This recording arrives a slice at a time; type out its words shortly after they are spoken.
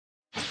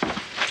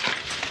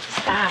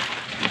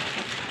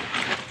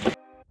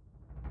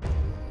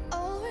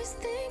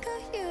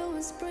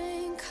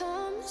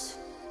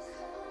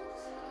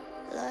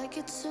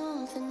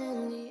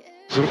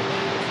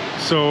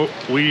So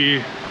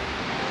we're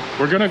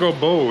gonna go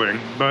bowling,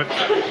 but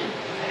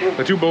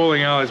the 2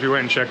 bowling alleys we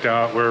went and checked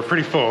out were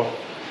pretty full,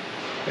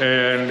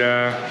 and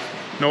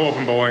no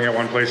open bowling at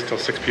one place until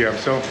 6 p.m.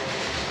 So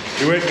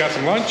we went and got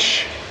some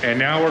lunch, and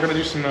now we're gonna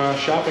do some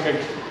shopping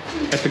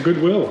at the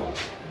Goodwill.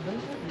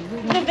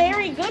 The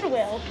very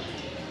Goodwill.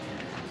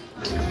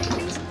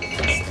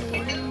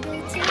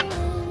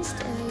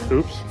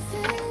 Oops.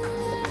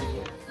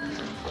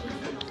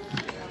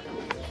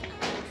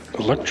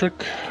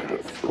 Electric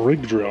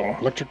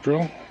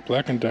drill,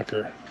 Black &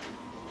 Decker.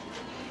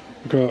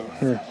 Look out,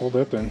 here, hold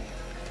that thing.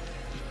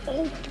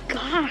 Oh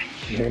gosh.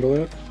 You handle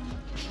that?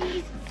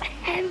 He's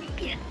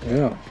heavy.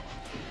 Yeah.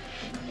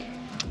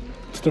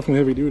 It's definitely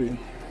heavy duty.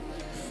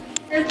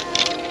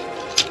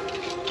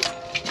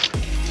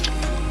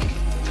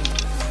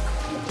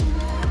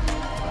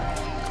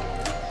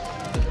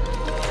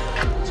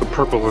 So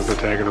purple is the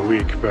tag of the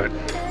week, but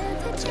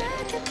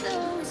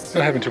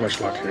not having too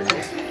much luck here.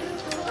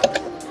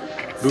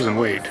 Losing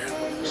weight,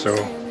 so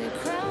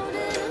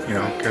you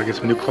know, gotta get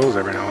some new clothes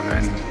every now and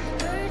then.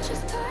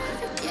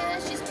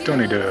 Don't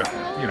need to,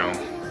 you know,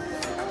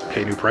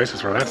 pay new prices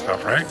for that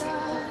stuff, right?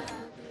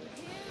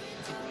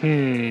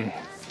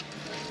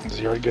 Does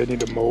the yard guy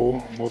need to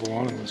mow the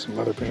lawn with some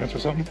leather pants or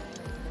something?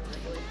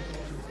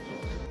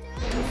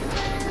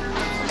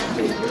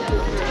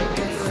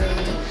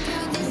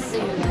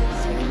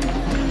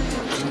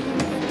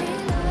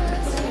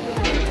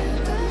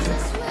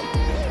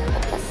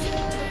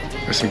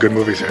 There's some good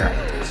movies here.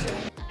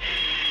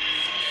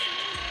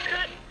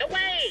 Cut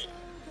away.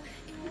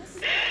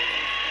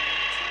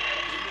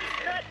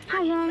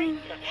 Cut away.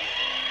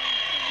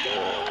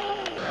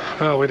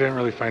 Well, we didn't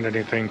really find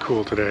anything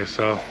cool today,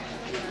 so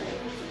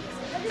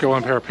get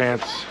one pair of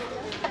pants.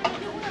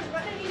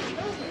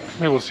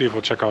 Maybe we'll see if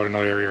we'll check out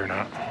another area or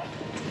not.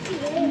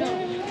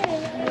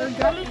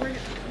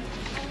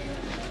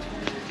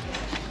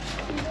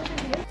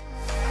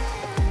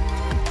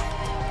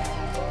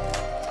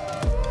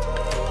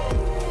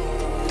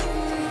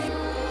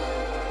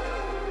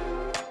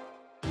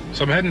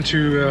 So I'm heading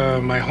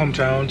to my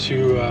hometown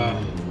to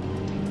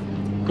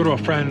go to a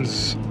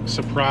friend's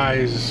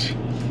surprise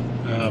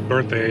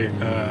birthday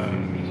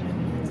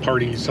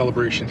party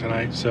celebration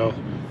tonight. So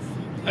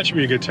that should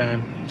be a good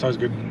time. It's always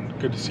good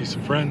to see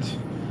some friends.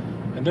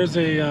 And there's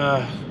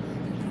a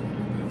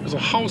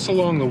house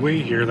along the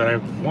way here that I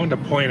wanted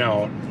to point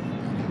out.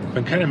 I've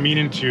been kind of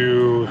meaning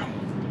to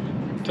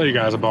tell you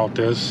guys about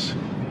this,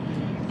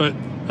 but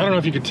I don't know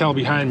if you could tell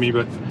behind me,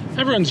 but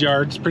everyone's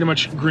yard's pretty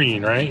much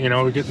green, right? You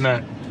know, we're getting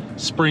that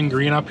spring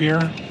green up here.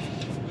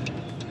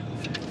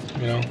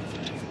 You know,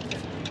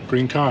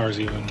 green cars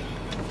even.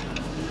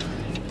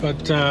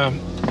 But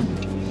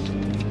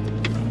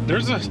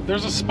there's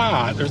a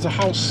spot, there's a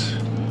house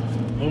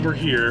over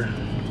here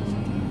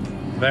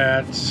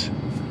that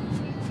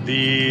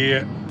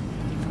the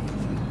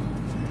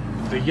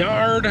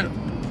yard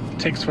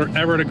takes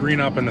forever to green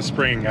up in the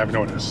spring, I've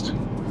noticed.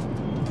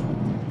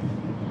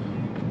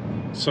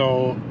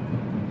 So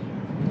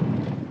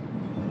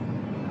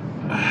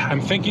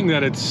I'm thinking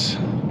that it's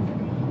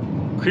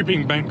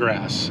creeping bent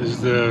grass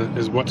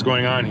is what's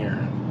going on here,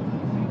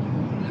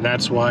 and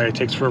that's why it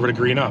takes forever to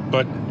green up.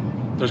 But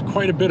there's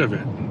quite a bit of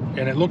it,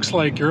 and it looks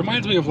like, it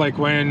reminds me of like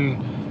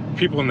when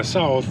people in the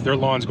south, their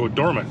lawns go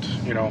dormant.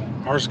 You know,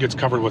 ours gets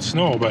covered with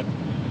snow. But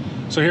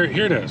so here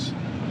it is.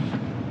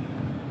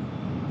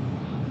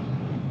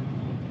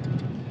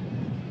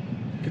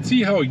 You can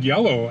see how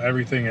yellow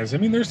everything is. I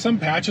mean, there's some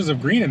patches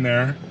of green in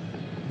there,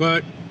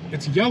 but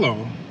it's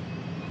yellow.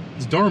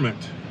 It's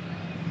dormant.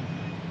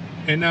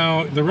 And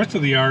now the rest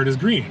of the yard is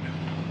green.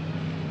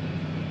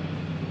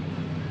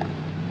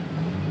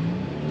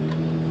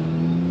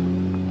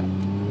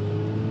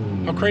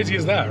 How crazy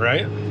is that,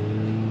 right?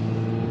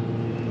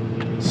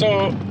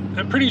 So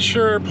I'm pretty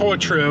sure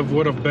Poetriv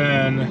would have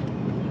been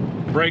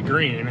bright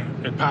green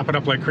and popping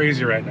up like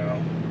crazy right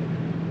now.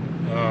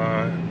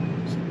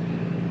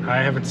 I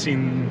haven't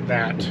seen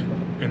that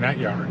in that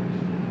yard.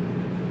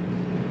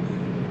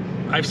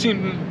 I've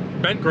seen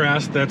bent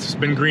grass that's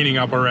been greening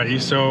up already,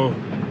 so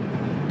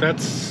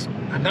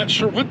I'm not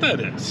sure what that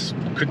is.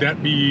 Could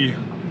that be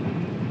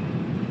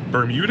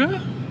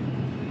Bermuda?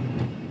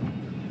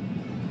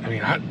 I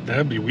mean,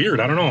 that'd be weird,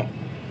 I don't know.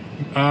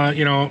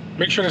 You know,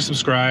 make sure to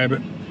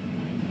subscribe.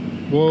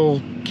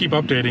 We'll keep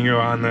updating you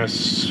on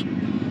this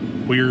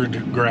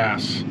weird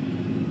grass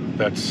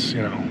that's,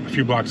 you know, a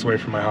few blocks away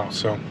from my house,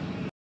 so.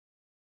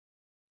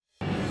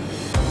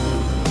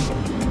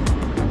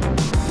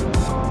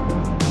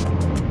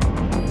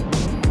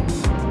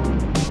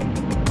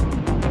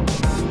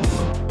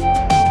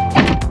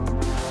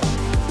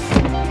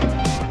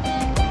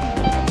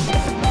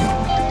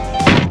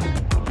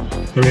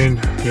 I mean,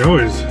 you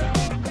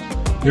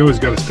always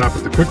got to stop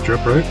at the Quick Trip,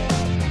 right?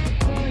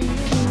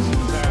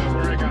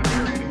 Where I got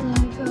married.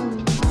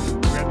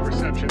 We had the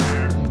reception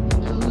there.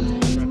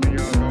 At the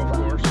golf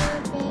course.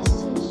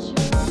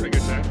 Pretty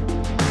good time.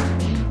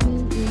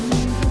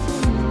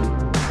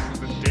 It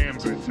was a damn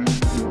good time.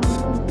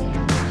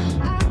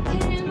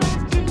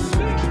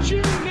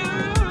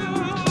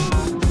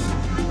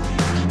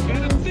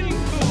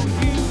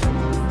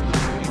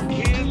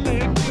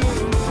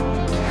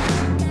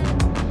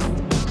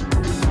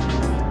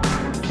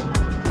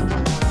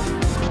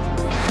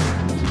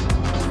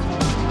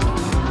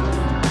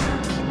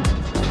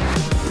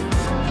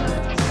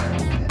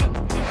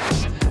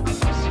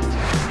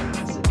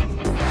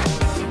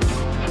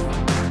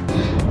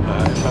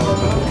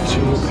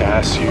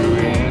 pass you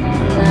in the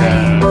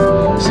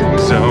passing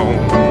zone.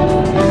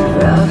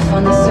 Rough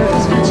on the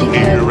surface, but you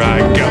Here kept I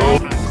it go.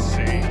 right.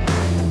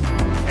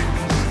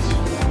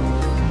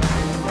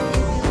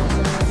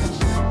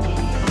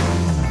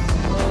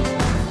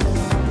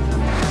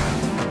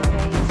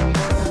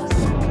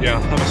 Yeah,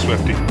 I'm a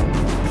Swiftie.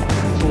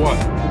 So what?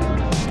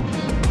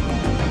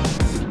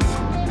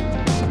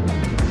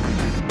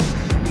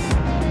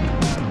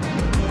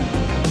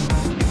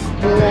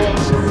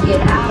 Let's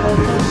get out of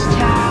this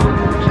town,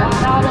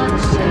 drive out of the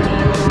city,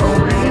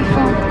 away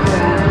from the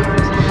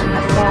crowds. I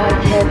thought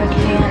heaven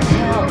can't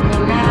help me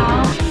now.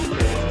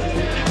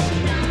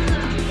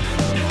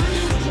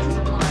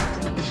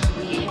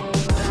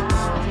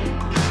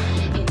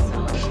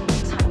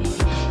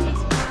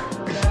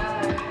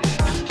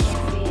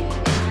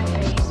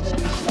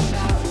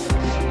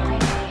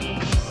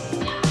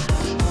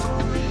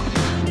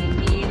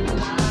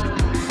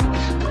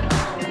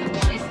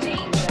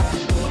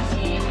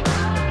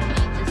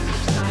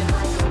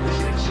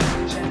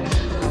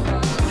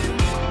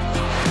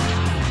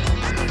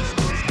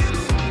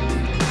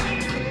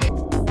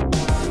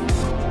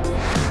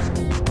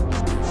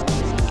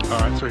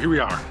 Alright, so here we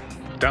are,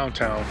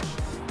 downtown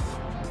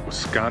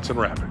Wisconsin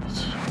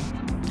Rapids.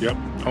 Yep,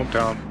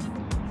 hometown,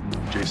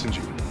 Jason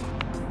G.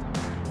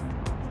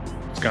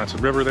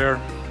 Wisconsin River there.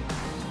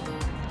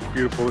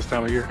 Beautiful this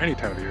time of year, any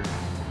time of year.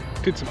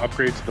 Did some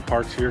upgrades to the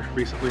parks here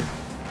recently.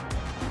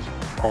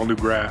 All new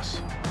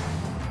grass,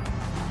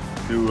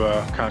 new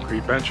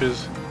concrete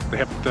benches. They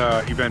have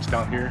events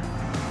down here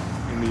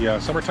in the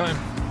summertime.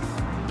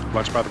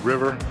 Lunch by the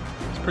river.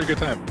 It's a pretty good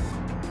time.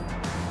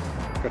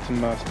 Got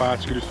some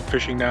spots, you can do some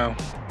fishing now.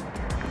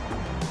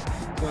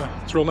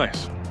 It's real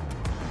nice. So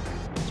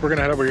we're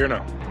gonna head over here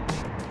now.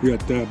 We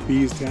got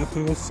Bee's Tap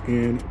House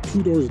and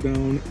 2 doors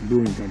down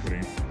Brewing Company.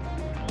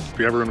 If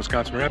you're ever in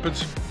Wisconsin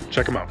Rapids,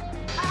 check them out.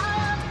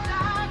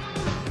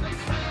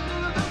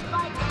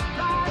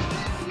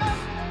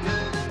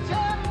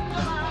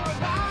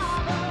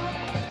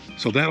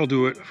 So that'll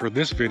do it for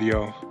this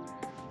video.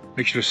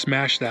 Make sure to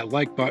smash that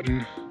like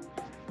button,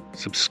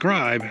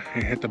 subscribe,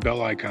 and hit the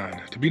bell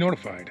icon to be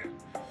notified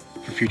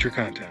for future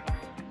content.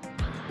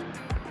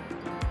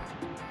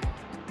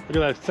 Look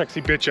at that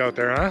sexy bitch out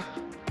there, huh?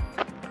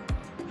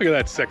 Look at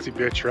that sexy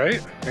bitch,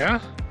 right? Yeah?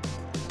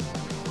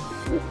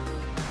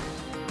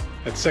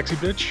 That sexy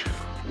bitch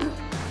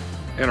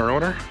and her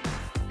owner.